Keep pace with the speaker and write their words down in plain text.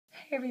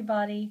Hey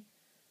everybody,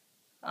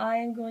 I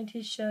am going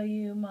to show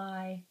you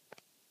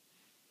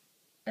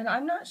and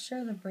I'm not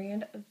sure the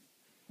brand of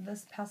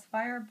this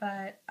pacifier,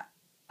 but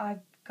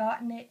I've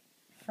gotten it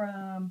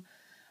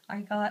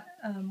I got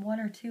one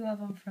or two of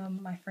them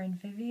from my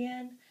friend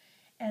Vivian,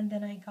 and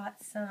then I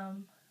got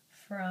some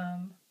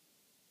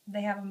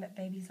they have them at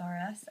Babies R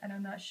Us, and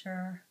I'm not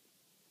sure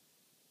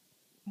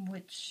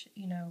which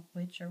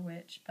or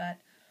which, but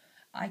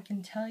I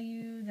can tell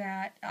you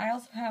that I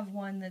also have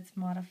one that's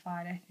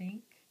modified, I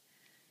think.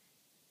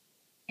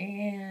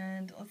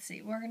 And let's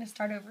see, we're going to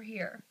start over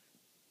here.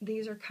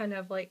 These are kind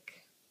of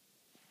like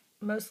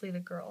mostly the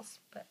girls,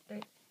 but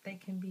they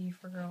can be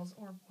for girls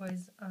or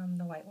boys,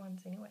 the white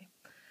ones anyway.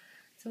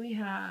 So we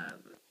have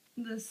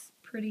this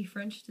pretty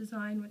French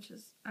design,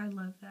 I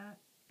love that.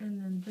 And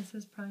then this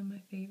is probably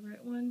my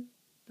favorite one,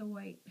 the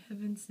white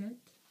Heaven Sent.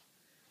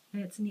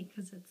 And it's neat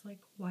because it's like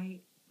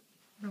white,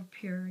 real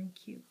pure and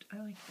cute. I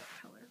like that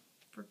color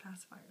for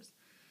pacifiers.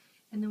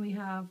 And then we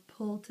have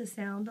Pull to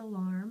Sound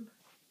Alarm.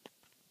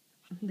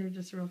 They're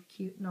just real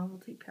cute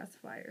novelty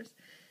pacifiers.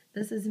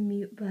 This is a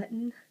mute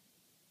button.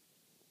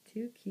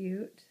 Too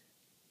cute.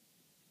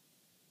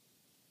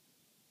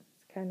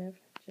 It's kind of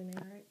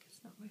generic. It's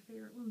not my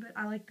favorite one, but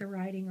I like the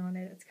writing on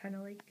it. It's kind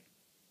of like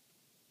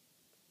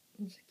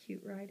just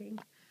cute writing.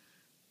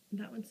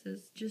 That one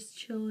says just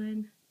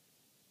chillin'.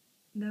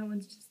 That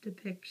one's just a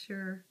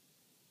picture.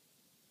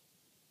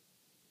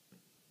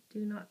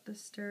 Do not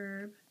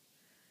disturb.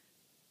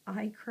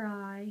 I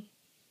cry.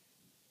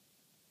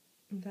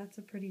 That's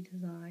a pretty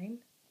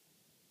design.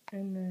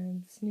 And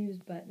then snooze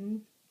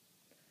button.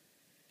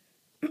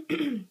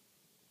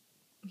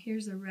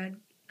 Here's a red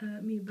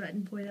mute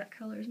button. Boy, that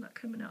color is not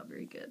coming out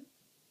very good.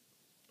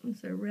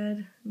 It's a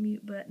red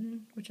mute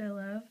button, which I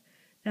love.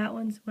 That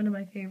one's one of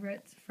my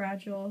favorites.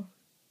 Fragile.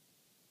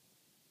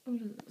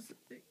 What is this?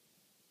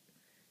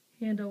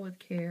 Handle with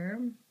care.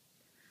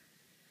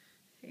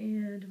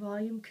 And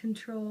volume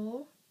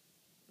control.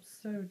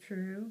 So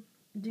true.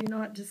 Do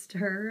not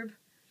disturb.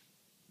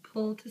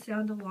 Pull to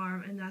sound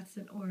alarm, and that's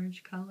an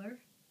orange color.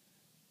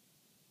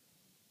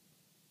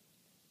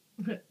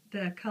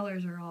 The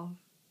colors are all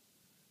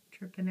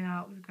tripping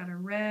out. We've got a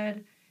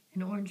red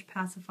and orange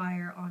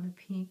pacifier on a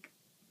pink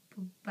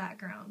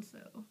background, so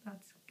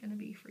that's going to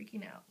be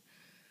freaking out.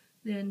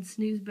 Then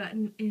snooze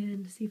button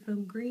in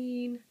seafoam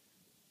green,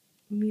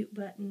 mute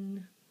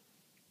button,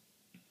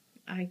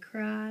 I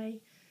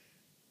cry.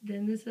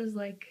 Then this is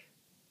like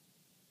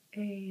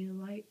a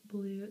light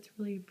blue. It's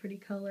really a pretty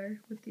color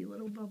with the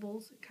little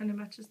bubbles. It kind of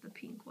matches the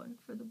pink one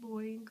for the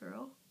boy and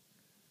girl.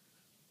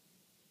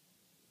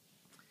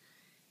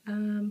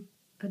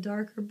 A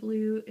darker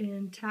blue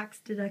in tax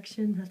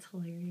deduction. That's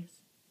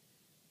hilarious.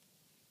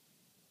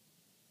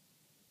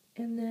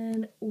 And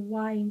then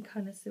wine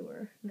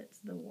connoisseur. And it's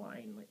the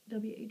wine, like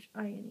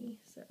W-H-I-N-E.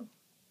 So,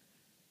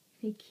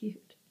 pretty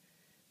cute.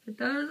 But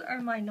those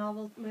are my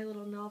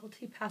little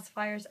novelty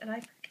pacifiers. And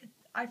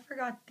I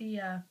forgot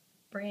the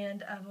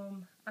brand of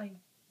them. I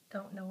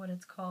don't know what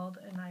it's called,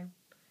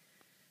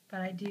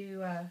 but I do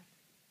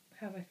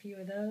have a few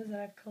of those that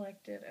I've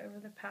collected over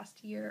the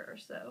past year or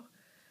so.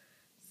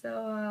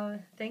 So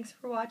thanks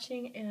for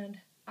watching, and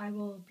I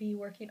will be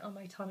working on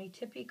my Tommy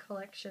Tippy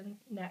collection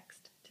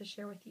next to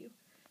share with you.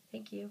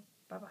 Thank you.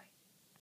 Bye-bye.